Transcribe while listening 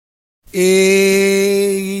Amen.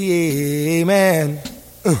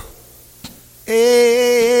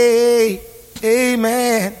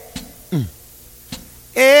 Amen.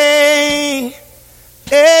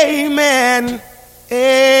 Amen.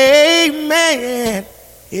 Amen.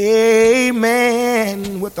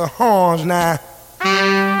 Amen. With the horns now.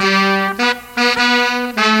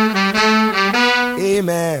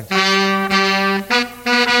 Amen.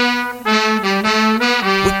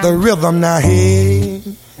 With the rhythm now. Hey.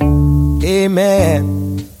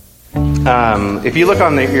 Amen. If you look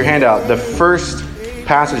on your handout, the first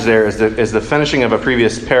passage there is the finishing of a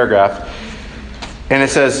previous paragraph. And it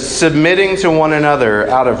says, submitting to one another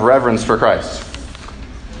out of reverence for Christ.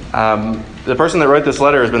 The person that wrote this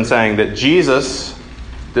letter has been saying that Jesus,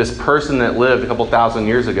 this person that lived a couple thousand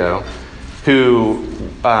years ago, who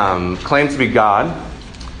claimed to be God,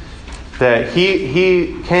 that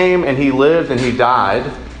he came and he lived and he died,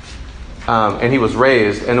 and he was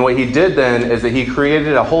raised. And what he did then is that he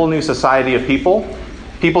created a whole new society of people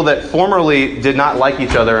that formerly did not like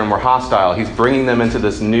each other and were hostile. He's bringing them into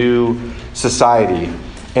this new society.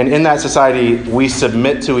 And in that society, we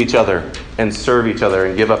submit to each other and serve each other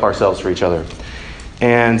and give up ourselves for each other.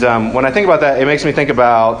 And when I think about that, it makes me think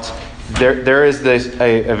about there is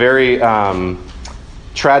a very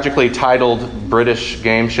tragically titled British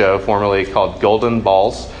game show formerly called Golden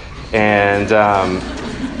Balls. And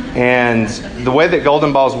the way that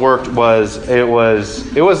Golden Balls worked was it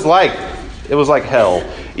was like hell.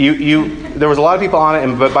 There was a lot of people on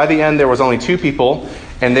it, but by the end there was only two people,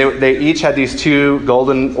 and they each had these two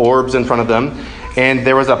golden orbs in front of them, and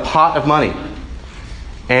there was a pot of money.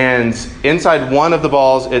 And inside one of the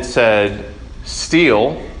balls it said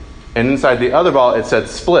steal, and inside the other ball it said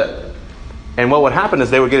split. And what would happen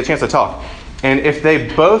is they would get a chance to talk. And if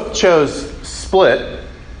they both chose split,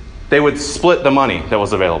 they would split the money that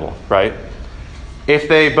was available, right? If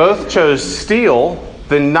they both chose steal,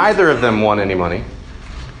 then neither of them won any money.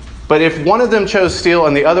 But if one of them chose steal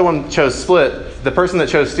and the other one chose split, the person that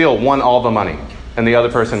chose steal won all the money, and the other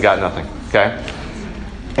person got nothing, okay?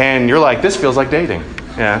 And you're like, this feels like dating.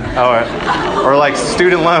 Yeah, or like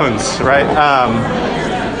student loans, right?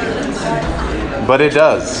 But it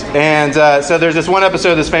does. And so there's this one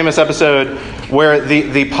episode, this famous episode, where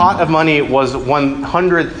the pot of money was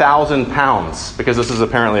 100,000 pounds, because this is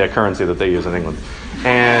apparently a currency that they use in England.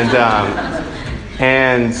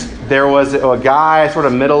 And there was a guy, sort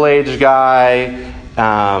of middle-aged guy,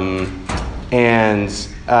 and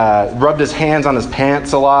rubbed his hands on his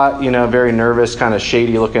pants a lot, very nervous, kind of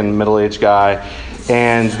shady-looking middle-aged guy.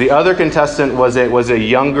 And the other contestant was a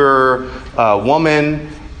younger woman,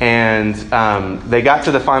 and they got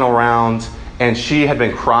to the final round, and she had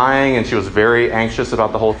been crying, and she was very anxious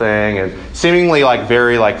about the whole thing, and seemingly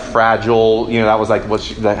very fragile. That was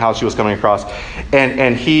how she was coming across.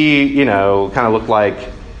 And he, kind of looked like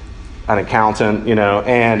an accountant,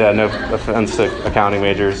 and no offense to accounting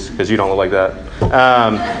majors, because you don't look like that.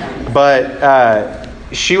 But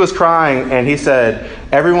she was crying, and he said,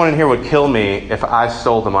 everyone in here would kill me if I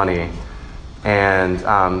stole the money. And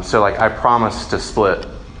so I promise to split.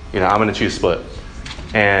 I'm going to choose split.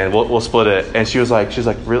 And we'll split it. And she was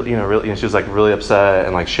really, and she was really upset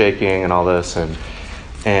and shaking and all this. And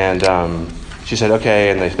she said,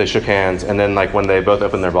 okay. And they shook hands. And then when they both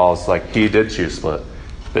opened their balls, he did choose split,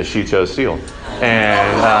 but she chose steal.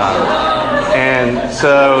 And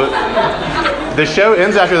so the show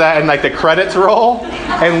ends after that, and the credits roll,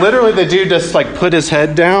 and literally the dude just put his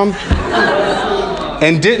head down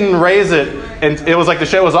and didn't raise it, and it was the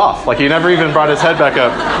show was off. He never even brought his head back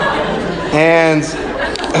up. And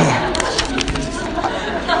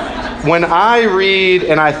when I read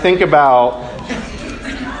and I think about,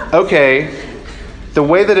 okay, the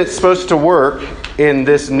way that it's supposed to work in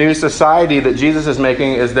this new society that Jesus is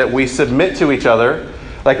making is that we submit to each other.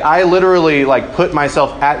 I literally put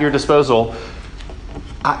myself at your disposal.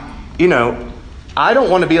 I don't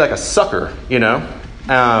want to be a sucker,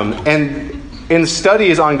 and in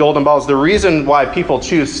studies on golden balls, the reason why people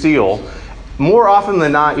choose steal, more often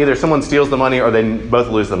than not, either someone steals the money or they both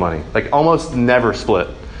lose the money. Almost never split.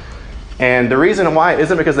 And the reason why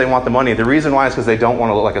isn't because they want the money. The reason why is because they don't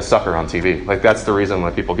want to look like a sucker on TV. That's the reason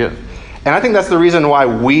why people give. And I think that's the reason why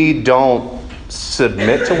we don't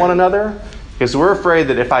submit to one another, because we're afraid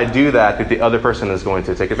that if I do that the other person is going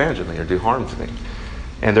to take advantage of me or do harm to me.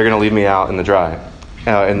 And they're going to leave me out in the dry,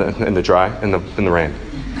 in the rain.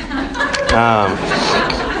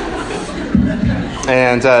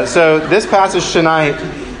 So this passage tonight,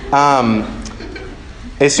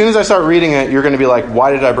 as soon as I start reading it, you're going to be like,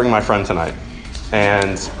 why did I bring my friend tonight?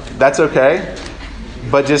 And that's okay.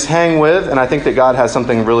 But just hang with, and I think that God has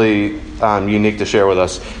something really unique to share with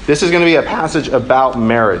us. This is going to be a passage about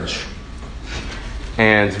marriage.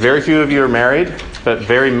 And very few of you are married, but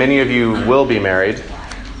very many of you will be married.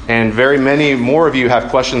 And very many more of you have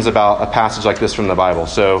questions about a passage like this from the Bible.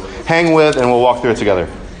 So hang with, and we'll walk through it together.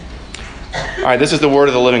 All right, this is the word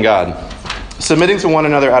of the living God. Submitting to one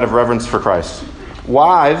another out of reverence for Christ.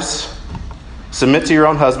 Wives, submit to your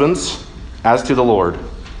own husbands as to the Lord.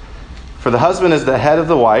 For the husband is the head of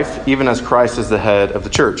the wife, even as Christ is the head of the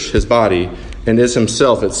church, his body, and is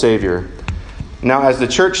himself its Savior. Now, as the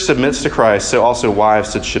church submits to Christ, so also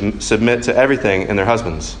wives should submit to everything in their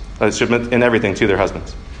husbands. Submit in everything to their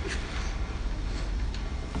husbands.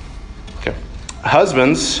 Okay.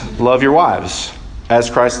 Husbands, love your wives, as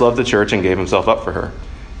Christ loved the church and gave himself up for her,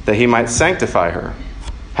 that he might sanctify her,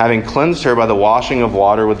 having cleansed her by the washing of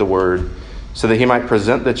water with the word, so that he might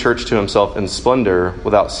present the church to himself in splendor,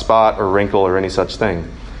 without spot or wrinkle or any such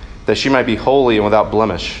thing, that she might be holy and without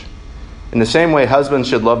blemish. In the same way, husbands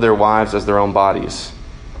should love their wives as their own bodies.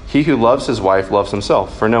 He who loves his wife loves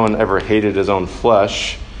himself, for no one ever hated his own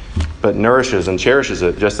flesh, but nourishes and cherishes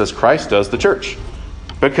it, just as Christ does the church,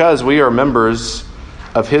 because we are members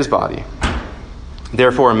of his body.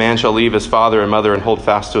 Therefore, a man shall leave his father and mother and hold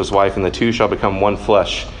fast to his wife, and the two shall become one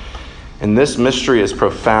flesh. And this mystery is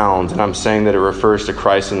profound, and I'm saying that it refers to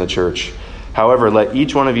Christ and the church. However, let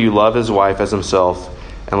each one of you love his wife as himself,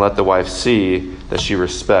 and let the wife see that she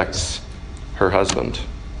respects her husband.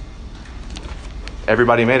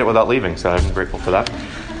 Everybody made it without leaving, so I'm grateful for that.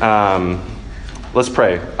 Let's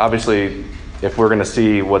pray. Obviously, if we're going to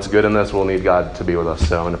see what's good in this, we'll need God to be with us,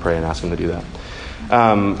 so I'm going to pray and ask him to do that.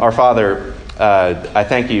 Our Father, I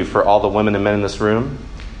thank you for all the women and men in this room.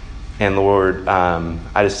 And Lord,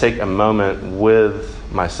 I just take a moment with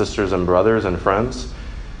my sisters and brothers and friends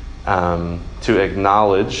to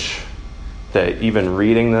acknowledge that even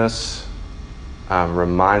reading this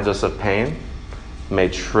reminds us of pain, may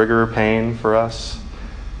trigger pain for us.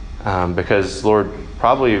 Because, Lord,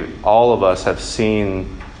 probably all of us have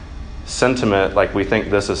seen sentiment like we think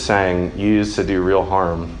this is saying used to do real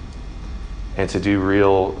harm and to do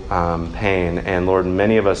real pain. And, Lord,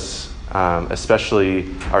 many of us,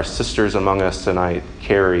 especially our sisters among us tonight,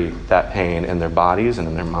 carry that pain in their bodies and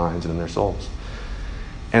in their minds and in their souls.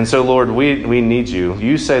 And so, Lord, we need you.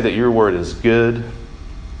 You say that your word is good,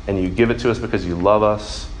 and you give it to us because you love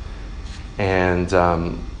us. And,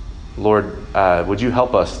 Lord, would you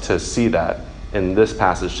help us to see that in this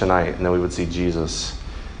passage tonight, and that we would see Jesus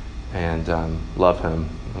and love him.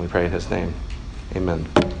 And we pray in his name. Amen.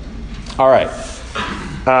 All right.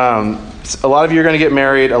 A lot of you are going to get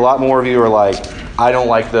married. A lot more of you are like, I don't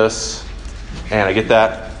like this. And I get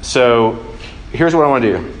that. So here's what I want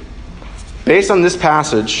to do. Based on this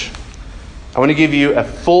passage, I want to give you a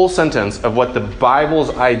full sentence of what the Bible's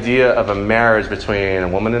idea of a marriage between a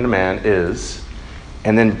woman and a man is,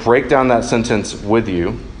 and then break down that sentence with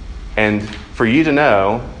you. And for you to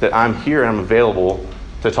know that I'm here and I'm available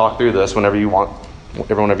to talk through this whenever you want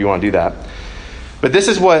to do that. But this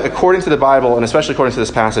is what, according to the Bible, and especially according to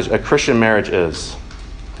this passage, a Christian marriage is.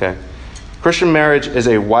 Okay? Christian marriage is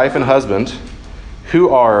a wife and husband who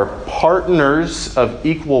are partners of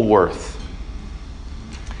equal worth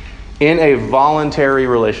in a voluntary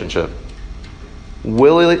relationship,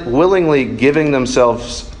 willingly giving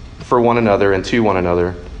themselves for one another and to one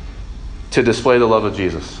another to display the love of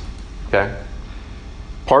Jesus. Okay?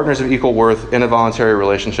 Partners of equal worth in a voluntary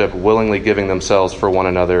relationship, willingly giving themselves for one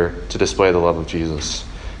another to display the love of Jesus.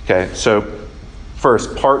 Okay, so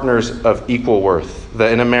first, partners of equal worth.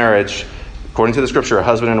 That in a marriage, according to the scripture, a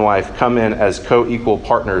husband and wife come in as co-equal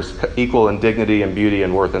partners, equal in dignity and beauty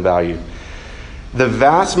and worth and value. The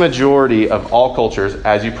vast majority of all cultures,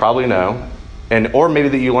 as you probably know, or maybe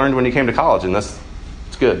that you learned when you came to college, and it's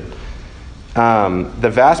good. The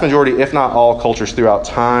vast majority, if not all cultures throughout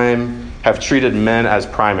time, have treated men as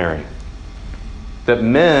primary. That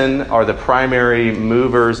men are the primary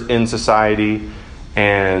movers in society,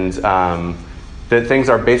 and that things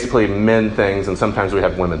are basically men things, and sometimes we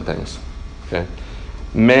have women things. Okay?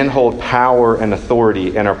 Men hold power and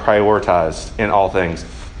authority and are prioritized in all things.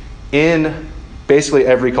 In basically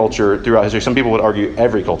every culture throughout history, some people would argue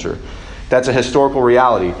every culture. That's a historical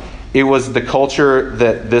reality. It was the culture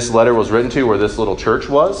that this letter was written to, where this little church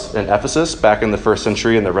was in Ephesus back in the 1st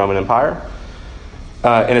century in the Roman Empire.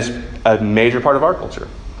 And it's a major part of our culture.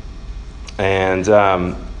 And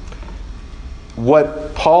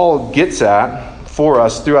what Paul gets at for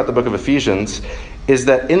us throughout the book of Ephesians is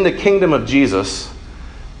that in the kingdom of Jesus,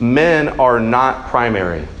 men are not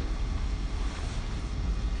primary.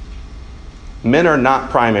 Men are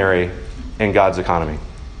not primary in God's economy.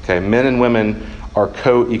 Okay, men and women are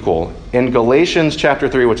co-equal. In Galatians chapter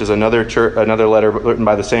 3, which is another letter written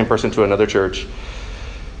by the same person to another church,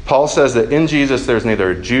 Paul says that in Jesus there's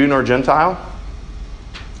neither Jew nor Gentile,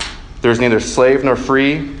 there's neither slave nor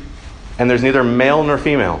free, and there's neither male nor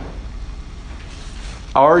female.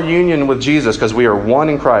 Our union with Jesus, because we are one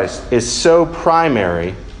in Christ, is so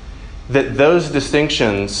primary that those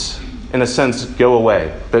distinctions, in a sense, go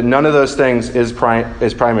away. That none of those things is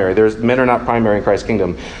primary. Men are not primary in Christ's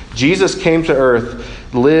kingdom. Jesus came to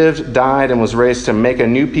earth, lived, died, and was raised to make a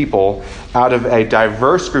new people out of a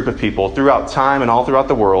diverse group of people throughout time and all throughout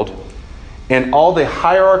the world. And all the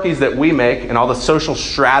hierarchies that we make and all the social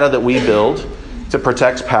strata that we build to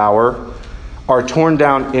protect power are torn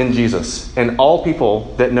down in Jesus. And all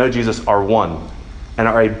people that know Jesus are one and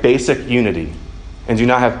are a basic unity and do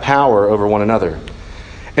not have power over one another.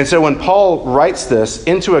 And so when Paul writes this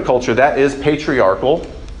into a culture that is patriarchal,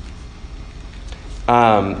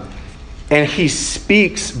 and he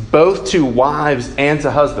speaks both to wives and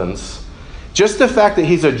to husbands, just the fact that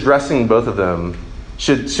he's addressing both of them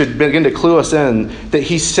should begin to clue us in that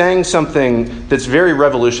he's saying something that's very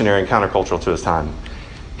revolutionary and countercultural to his time.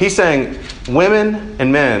 He's saying women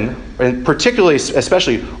and men, and particularly,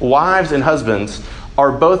 especially wives and husbands,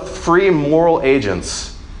 are both free moral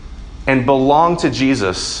agents and belong to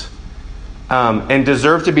Jesus and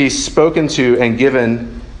deserve to be spoken to and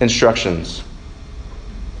given instructions.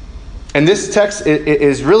 And this text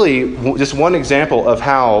is really just one example of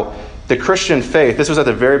how the Christian faith, this was at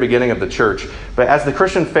the very beginning of the church, but as the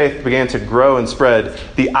Christian faith began to grow and spread,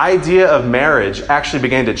 the idea of marriage actually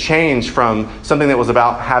began to change from something that was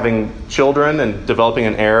about having children and developing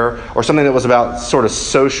an heir, or something that was about sort of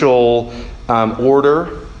social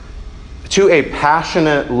order, to a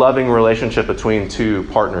passionate, loving relationship between two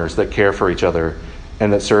partners that care for each other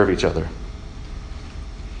and that serve each other.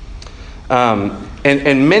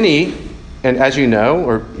 And many, and as you know,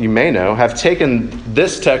 or you may know, have taken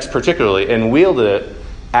this text particularly and wielded it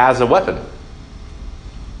as a weapon.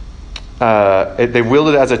 They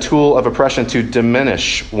wielded it as a tool of oppression to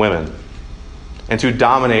diminish women and to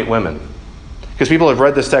dominate women. Because people have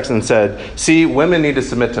read this text and said, see, women need to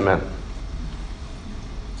submit to men.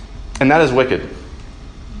 And that is wicked.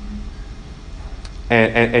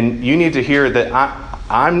 And you need to hear that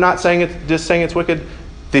I'm not saying it, just saying it's wicked.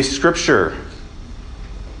 The Scripture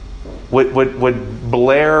would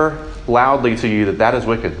blare loudly to you that is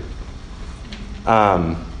wicked.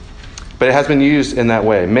 But it has been used in that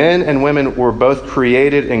way. Men and women were both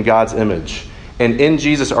created in God's image, and in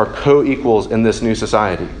Jesus are co-equals in this new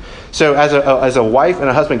society. So as a wife and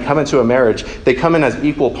a husband come into a marriage, they come in as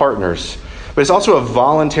equal partners. But it's also a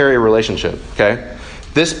voluntary relationship, okay?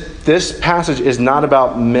 This passage is not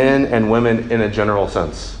about men and women in a general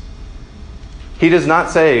sense. He does not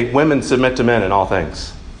say women submit to men in all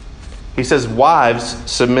things. He says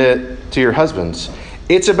wives submit to your husbands.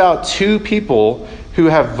 It's about two people who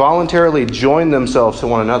have voluntarily joined themselves to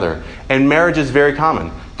one another. And marriage is very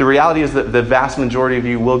common. The reality is that the vast majority of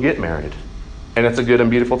you will get married. And it's a good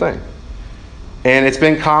and beautiful thing. And it's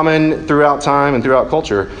been common throughout time and throughout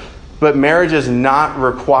culture. But marriage is not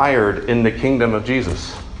required in the kingdom of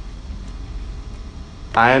Jesus.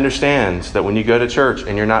 I understand that when you go to church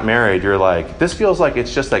and you're not married, you're like, this feels like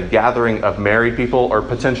it's just a gathering of married people or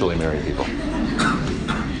potentially married people.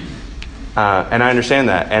 And I understand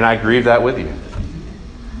that, and I grieve that with you.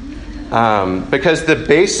 Because the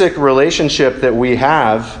basic relationship that we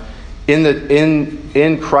have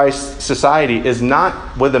in Christ's society is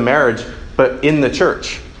not with a marriage, but in the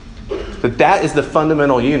church. That is the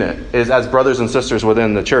fundamental unit, is as brothers and sisters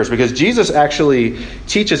within the church. Because Jesus actually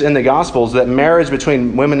teaches in the Gospels that marriage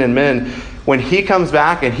between women and men, when he comes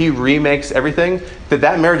back and he remakes everything,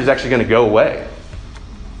 that marriage is actually going to go away.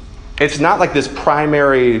 It's not like this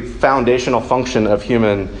primary foundational function of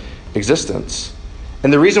human existence.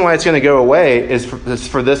 And the reason why it's going to go away is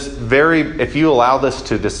for this if you allow this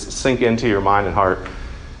to just sink into your mind and heart,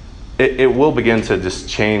 it will begin to just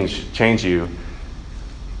change you.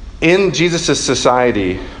 In Jesus'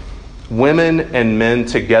 society, women and men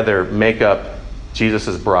together make up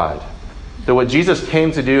Jesus' bride. That what Jesus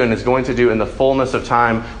came to do and is going to do in the fullness of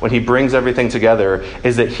time when he brings everything together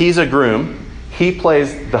is that he's a groom, he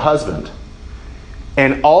plays the husband.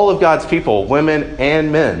 And all of God's people, women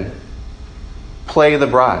and men, play the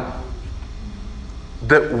bride.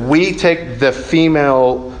 That we take the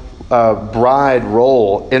female bride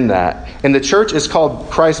role in that. And the church is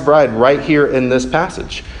called Christ's bride right here in this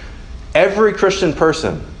passage. Every Christian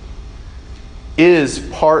person is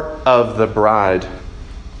part of the bride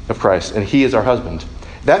of Christ, and he is our husband.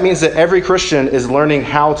 That means that every Christian is learning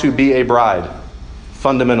how to be a bride,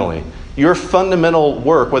 fundamentally. Your fundamental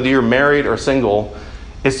work, whether you're married or single,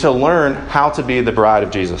 is to learn how to be the bride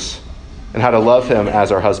of Jesus and how to love him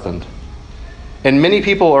as our husband. And many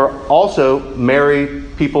people are also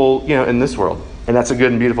married people, in this world. And that's a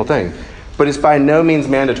good and beautiful thing. But it's by no means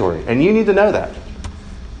mandatory. And you need to know that.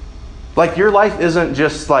 Like, your life isn't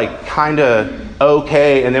just like kind of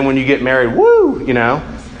okay, and then when you get married, woo,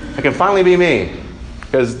 I can finally be me.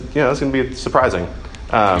 Because, it's going to be surprising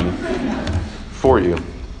for you.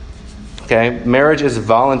 Okay? Marriage is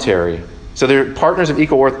voluntary. So they're partners of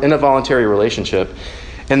equal worth in a voluntary relationship.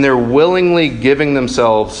 And they're willingly giving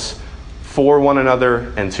themselves for one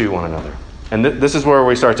another and to one another. And this is where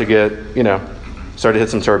we start to get, start to hit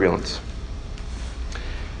some turbulence.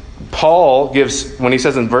 Paul gives, when he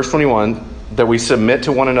says in verse 21 that we submit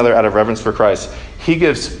to one another out of reverence for Christ, he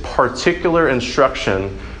gives particular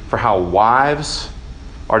instruction for how wives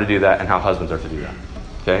are to do that and how husbands are to do that.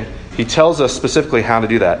 Okay? He tells us specifically how to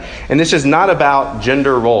do that. And this is not about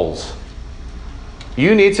gender roles.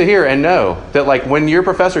 You need to hear and know that, like, when your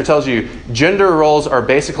professor tells you gender roles are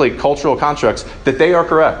basically cultural constructs, that they are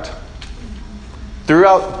correct.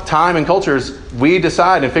 Throughout time and cultures, we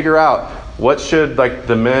decide and figure out what should, like,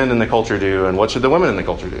 the men in the culture do and what should the women in the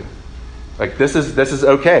culture do. Like, this is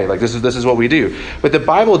okay. Like, this is what we do. But the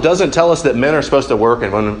Bible doesn't tell us that men are supposed to work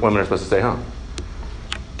and women are supposed to stay home.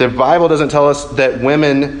 The Bible doesn't tell us that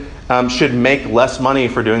women should make less money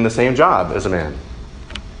for doing the same job as a man.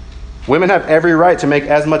 Women have every right to make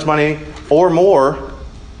as much money or more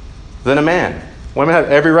than a man. Women have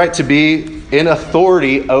every right to be in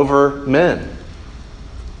authority over men,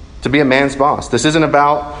 to be a man's boss. This isn't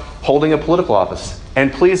about holding a political office.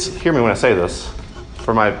 And please hear me when I say this,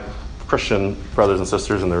 for my Christian brothers and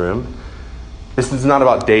sisters in the room. This is not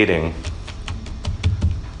about dating.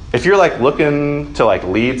 If you're looking to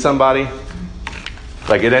lead somebody,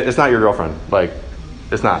 it's not your girlfriend.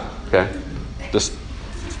 It's not, okay? Just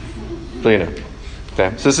so you know.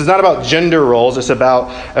 Okay? So this is not about gender roles. It's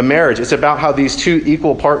about a marriage. It's about how these two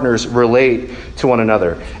equal partners relate to one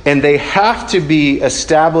another. And they have to be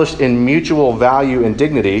established in mutual value and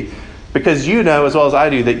dignity, because you know as well as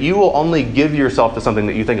I do that you will only give yourself to something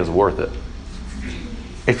that you think is worth it.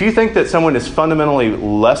 If you think that someone is fundamentally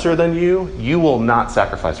lesser than you, you will not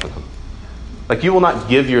sacrifice for them. You will not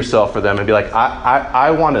give yourself for them and be like,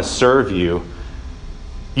 I want to serve you.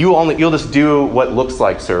 You'll just do what looks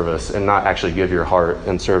like service and not actually give your heart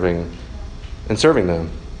in serving them.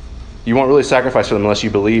 You won't really sacrifice for them unless you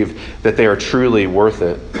believe that they are truly worth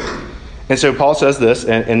it. And so Paul says this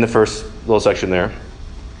in the first little section there.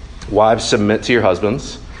 Wives, submit to your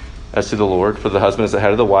husbands as to the Lord, for the husband is the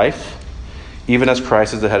head of the wife, even as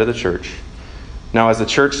Christ is the head of the church. Now, as the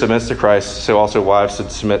church submits to Christ, so also wives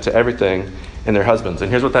should submit to everything in their husbands. And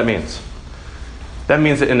here's what that means. That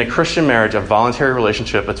means that in a Christian marriage, a voluntary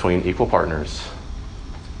relationship between equal partners,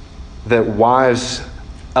 that wives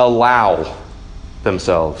allow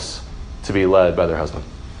themselves to be led by their husband.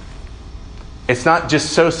 It's not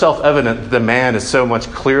just so self-evident that the man is so much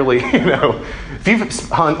clearly, if you've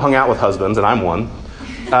hung out with husbands, and I'm one,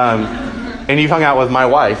 and you've hung out with my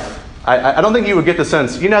wife, I don't think you would get the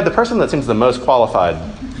sense, the person that seems the most qualified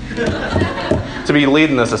to be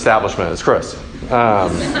leading this establishment is Chris.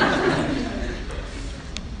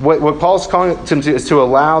 What Paul's calling them to is to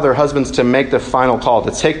allow their husbands to make the final call,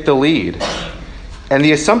 to take the lead. And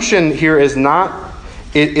the assumption here is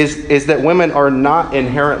that women are not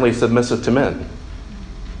inherently submissive to men.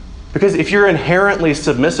 Because if you're inherently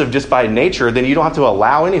submissive just by nature, then you don't have to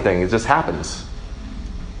allow anything. It just happens.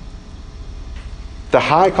 The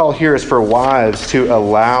high call here is for wives to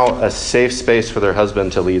allow a safe space for their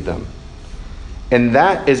husband to lead them. And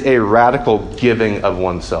that is a radical giving of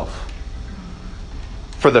oneself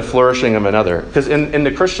for the flourishing of another. Because in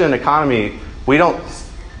the Christian economy, we don't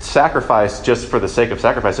sacrifice just for the sake of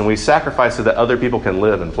sacrificing. We sacrifice so that other people can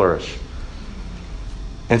live and flourish.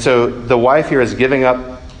 And so the wife here is giving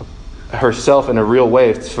up herself in a real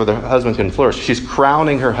way so the husband can flourish. She's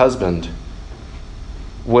crowning her husband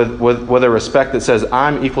with a respect that says,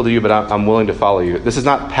 I'm equal to you, but I'm willing to follow you. This is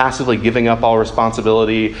not passively giving up all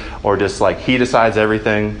responsibility or just he decides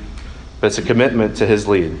everything, but it's a commitment to his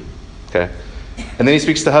lead. Okay? And then he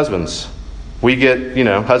speaks to husbands. We get,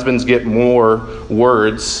 husbands get more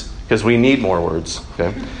words because we need more words.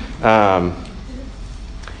 Okay?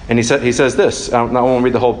 And he says this. I won't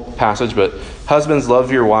read the whole passage, but husbands,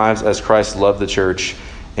 love your wives as Christ loved the church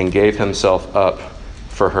and gave himself up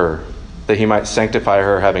for her, that he might sanctify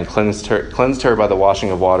her, having cleansed her by the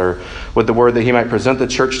washing of water, with the word that he might present the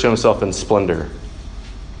church to himself in splendor.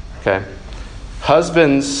 Okay?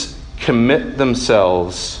 Husbands commit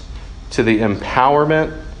themselves to the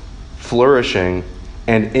empowerment, flourishing,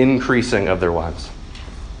 and increasing of their wives.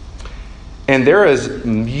 And there is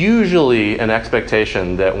usually an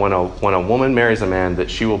expectation that when a woman marries a man,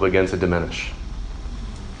 that she will begin to diminish,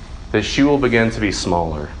 that she will begin to be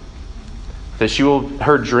smaller, that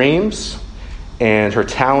her dreams and her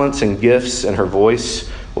talents and gifts and her voice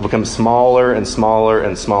will become smaller and smaller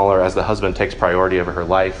and smaller as the husband takes priority over her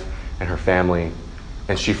life and her family,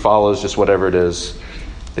 and she follows just whatever it is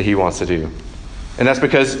that he wants to do. And that's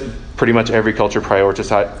because pretty much every culture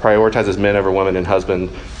prioritizes men over women and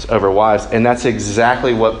husbands over wives. And that's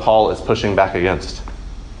exactly what Paul is pushing back against.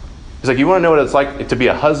 He's like, you want to know what it's like to be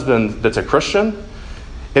a husband that's a Christian?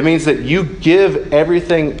 It means that you give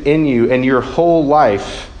everything in you and your whole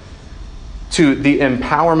life to the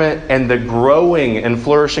empowerment and the growing and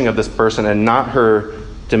flourishing of this person and not her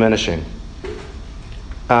diminishing.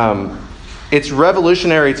 It's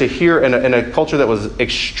revolutionary to hear in a culture that was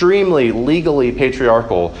extremely legally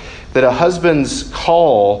patriarchal that a husband's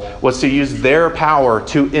call was to use their power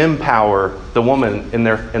to empower the woman in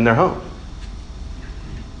their home.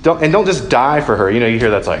 Don't just die for her. You hear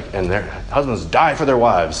that's like, and their husbands die for their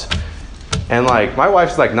wives. And like, my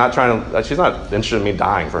wife's like she's not interested in me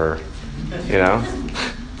dying for her.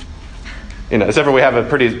 Except for we have a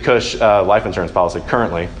pretty cush life insurance policy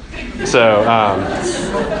currently.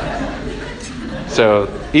 So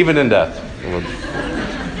even in death.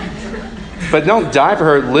 But don't die for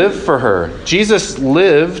her, live for her. Jesus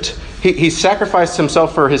lived, he sacrificed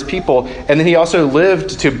himself for his people, and then he also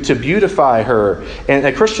lived to beautify her. And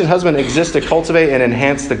a Christian husband exists to cultivate and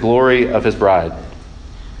enhance the glory of his bride,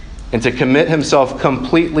 and to commit himself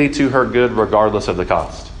completely to her good regardless of the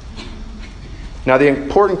cost. Now the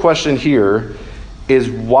important question here is,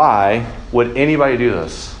 why would anybody do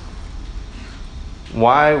this?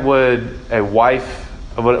 Why would a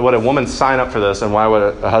woman sign up for this, and why would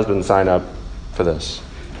a husband sign up for this?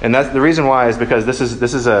 And that's the reason why is because this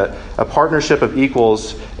is a partnership of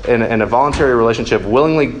equals and a voluntary relationship,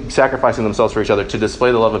 willingly sacrificing themselves for each other to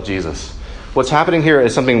display the love of Jesus. What's happening here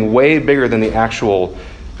is something way bigger than the actual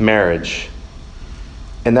marriage.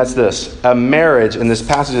 And that's this. A marriage, and this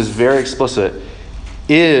passage is very explicit,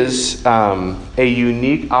 is a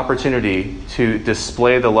unique opportunity to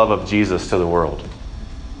display the love of Jesus to the world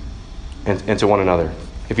and to one another.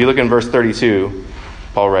 If you look in verse 32,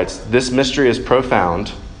 Paul writes, "This mystery is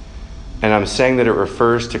profound, and I'm saying that it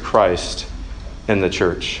refers to Christ in the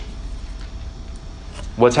church."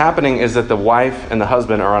 What's happening is that the wife and the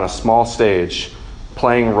husband are on a small stage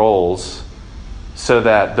playing roles so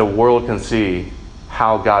that the world can see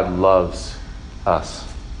how God loves us.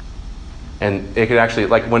 And it could actually,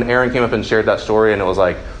 like when Aaron came up and shared that story, and it was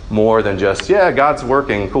like more than just, yeah, God's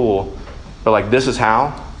working, cool. But like, this is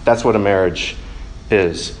how. That's what a marriage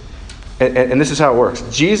is. And this is how it works.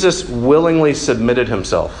 Jesus willingly submitted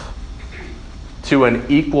himself to an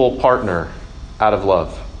equal partner out of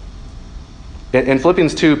love. In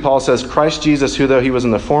Philippians 2, Paul says, "Christ Jesus, who though he was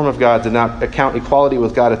in the form of God, did not account equality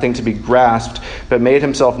with God a thing to be grasped, but made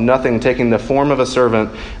himself nothing, taking the form of a servant,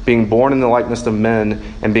 being born in the likeness of men,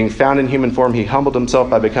 and being found in human form, he humbled himself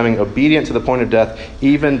by becoming obedient to the point of death,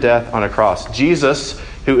 even death on a cross." Jesus,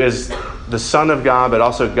 who is the Son of God, but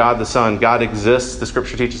also God the Son. God exists, the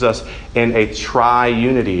Scripture teaches us, in a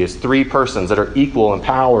tri-unity. It's three persons that are equal in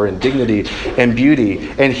power and dignity and beauty.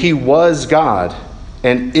 And he was God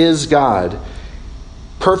and is God,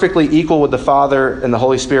 perfectly equal with the Father and the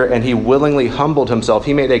Holy Spirit, and he willingly humbled himself.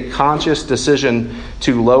 He made a conscious decision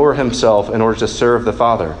to lower himself in order to serve the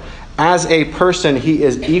Father. As a person, he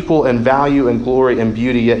is equal in value and glory and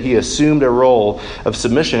beauty, yet he assumed a role of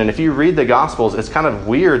submission. And if you read the Gospels, it's kind of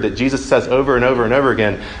weird that Jesus says over and over and over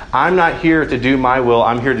again, "I'm not here to do my will,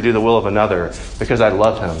 I'm here to do the will of another, because I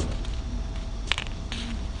love him.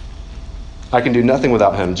 I can do nothing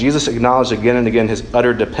without him." Jesus acknowledged again and again his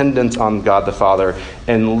utter dependence on God the Father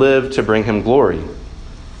and lived to bring him glory.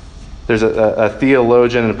 There's a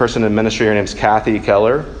theologian and a person in ministry, her name's Kathy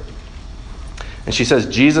Keller. And she says,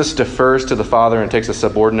 Jesus defers to the Father and takes a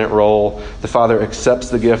subordinate role. The Father accepts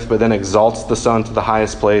the gift, but then exalts the Son to the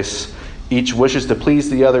highest place. Each wishes to please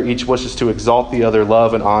the other. Each wishes to exalt the other.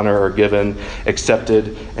 Love and honor are given,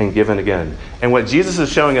 accepted, and given again. And what Jesus is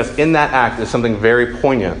showing us in that act is something very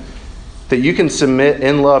poignant. That you can submit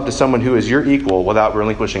in love to someone who is your equal without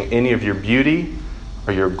relinquishing any of your beauty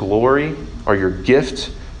or your glory or your gift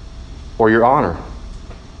or your honor.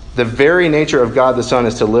 The very nature of God the Son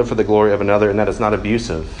is to live for the glory of another, and that is not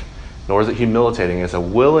abusive, nor is it humiliating. It's a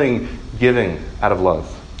willing giving out of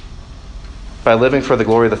love. By living for the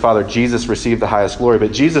glory of the Father, Jesus received the highest glory.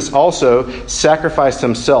 But Jesus also sacrificed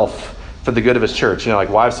himself for the good of his church. Like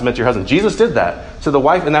wives submit to your husband. Jesus did that. So the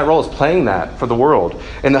wife in that role is playing that for the world.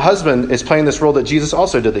 And the husband is playing this role that Jesus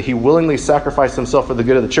also did, that he willingly sacrificed himself for the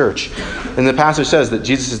good of the church. And the passage says that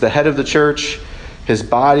Jesus is the head of the church, his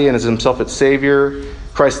body, and is himself its Savior.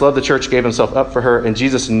 Christ loved the church, gave himself up for her, and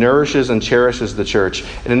Jesus nourishes and cherishes the church.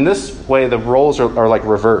 And in this way, the roles are like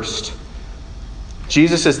reversed.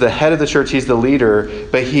 Jesus is the head of the church, he's the leader,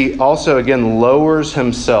 but he also, again, lowers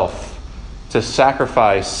himself to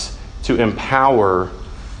sacrifice, to empower,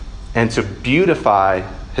 and to beautify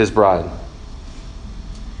his bride.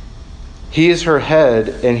 He is her head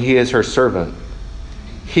and he is her servant.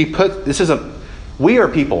 We are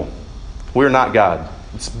people. We're not God.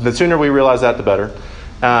 The sooner we realize that, the better.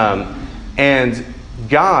 And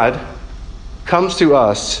God comes to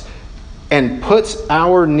us and puts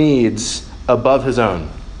our needs above his own.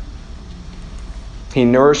 He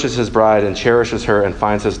nourishes his bride and cherishes her and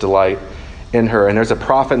finds his delight in her. And there's a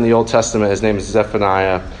prophet in the Old Testament, his name is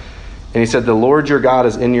Zephaniah. And he said, the Lord your God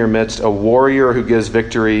is in your midst, a warrior who gives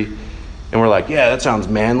victory. And we're like, yeah, that sounds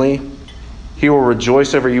manly. He will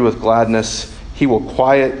rejoice over you with gladness. He will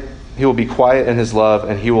be quiet in his love,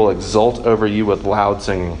 and he will exult over you with loud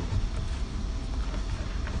singing.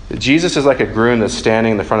 Jesus is like a groom that's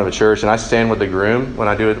standing in the front of a church, and I stand with the groom when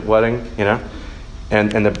I do a wedding,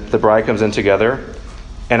 and the bride comes in together.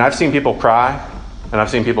 And I've seen people cry, and I've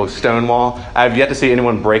seen people stonewall. I've yet to see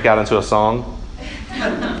anyone break out into a song.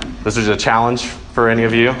 This is a challenge for any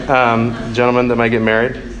of you gentlemen that might get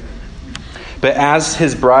married. But as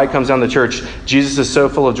his bride comes down the church, Jesus is so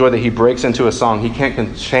full of joy that he breaks into a song. He can't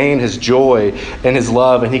contain his joy and his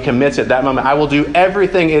love, and he commits at that moment, I will do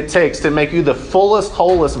everything it takes to make you the fullest,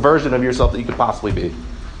 wholest version of yourself that you could possibly be.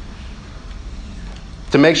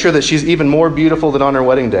 To make sure that she's even more beautiful than on her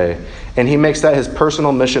wedding day. And he makes that his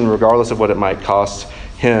personal mission regardless of what it might cost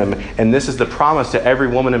him. And this is the promise to every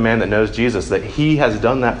woman and man that knows Jesus, that he has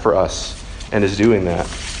done that for us and is doing that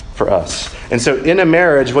for us. And so in a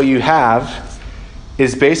marriage, what you have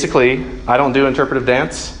is basically, I don't do interpretive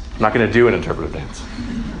dance. I'm not going to do an interpretive dance.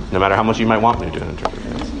 No matter how much you might want me to do an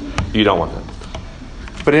interpretive dance. You don't want that.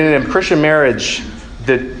 But in a Christian marriage,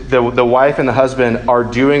 the wife and the husband are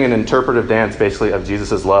doing an interpretive dance, basically, of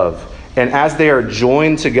Jesus' love. And as they are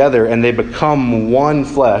joined together and they become one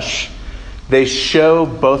flesh, they show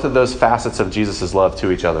both of those facets of Jesus' love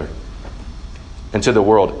to each other and to the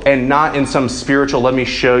world. And not in some spiritual, let me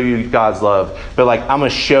show you God's love, but like, I'm going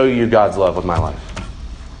to show you God's love with my life.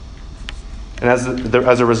 And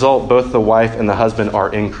as a result, both the wife and the husband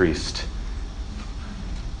are increased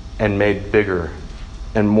and made bigger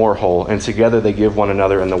and more whole. And together they give one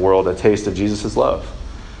another and the world a taste of Jesus' love.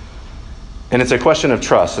 And it's a question of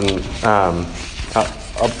trust. And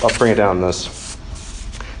I'll bring it down this.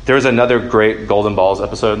 There was another great Golden Balls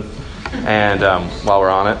episode, and while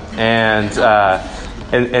we're on it. And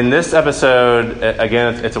in this episode,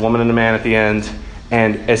 again, it's a woman and a man at the end.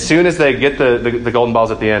 And as soon as they get the golden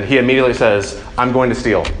balls at the end, he immediately says, I'm going to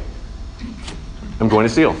steal. I'm going to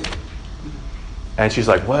steal. And she's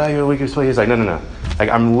like, well, we can steal. He's like, no. Like,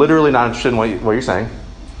 I'm literally not interested in what you're saying.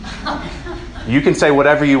 You can say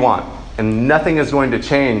whatever you want, and nothing is going to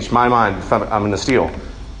change my mind if I'm going to steal.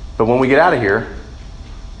 But when we get out of here,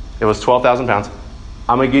 it was 12,000 pounds.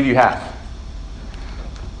 I'm going to give you half.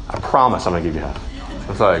 I promise I'm going to give you half.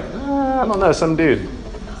 It's like, I don't know, some dude.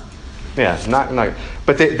 Yeah, not.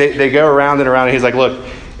 But they go around and around, and he's like, look,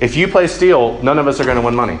 if you play steal, none of us are going to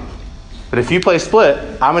win money. But if you play split,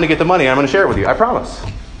 I'm going to get the money. I'm going to share it with you. I promise.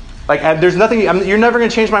 Like, there's nothing. You're never going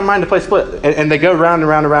to change my mind to play split. And they go round and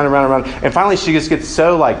round and round and round and round. And finally, she just gets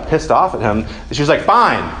so like pissed off at him that she's like,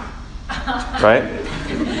 fine, right?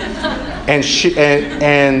 And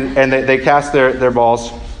they cast their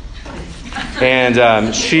balls,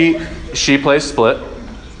 and she plays split,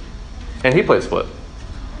 and he plays split.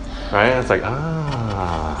 Right? And it's like,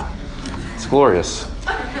 it's glorious.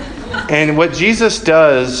 And what Jesus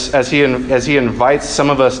does as he invites some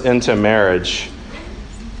of us into marriage,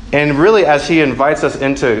 and really as he invites us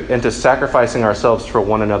into sacrificing ourselves for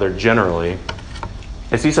one another generally,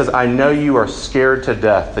 is he says, I know you are scared to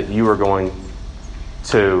death that you are going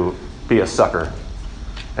to be a sucker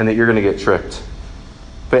and that you're going to get tricked.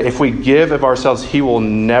 But if we give of ourselves, he will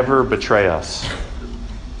never betray us.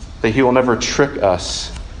 That he will never trick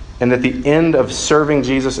us. And that the end of serving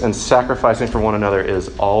Jesus and sacrificing for one another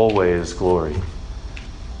is always glory.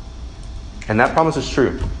 And that promise is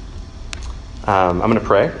true. I'm going to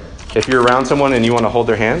pray. If you're around someone and you want to hold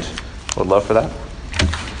their hand, I would love for that.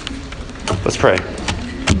 Let's pray.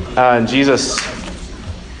 Jesus,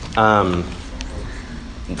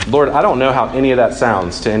 Lord, I don't know how any of that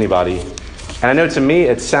sounds to anybody. And I know to me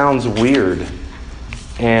it sounds weird.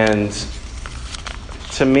 And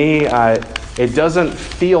to me, It doesn't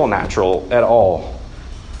feel natural at all.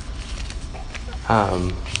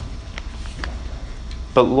 But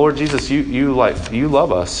Lord Jesus, you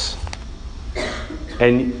love us.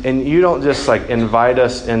 And you don't just like invite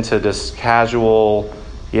us into this casual,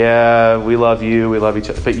 yeah, we love you, we love each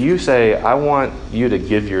other. But you say, I want you to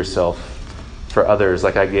give yourself for others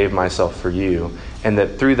like I gave myself for you. And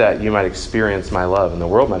that through that you might experience my love and the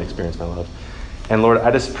world might experience my love. And Lord,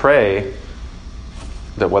 I just pray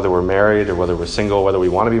that whether we're married or whether we're single, whether we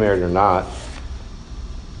want to be married or not,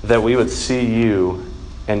 that we would see you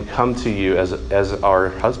and come to you as our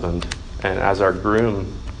husband and as our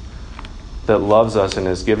groom that loves us and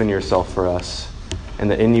has given yourself for us, and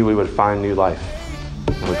that in you we would find new life.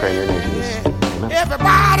 And we pray in your name, Jesus. Amen.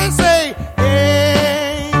 Everybody say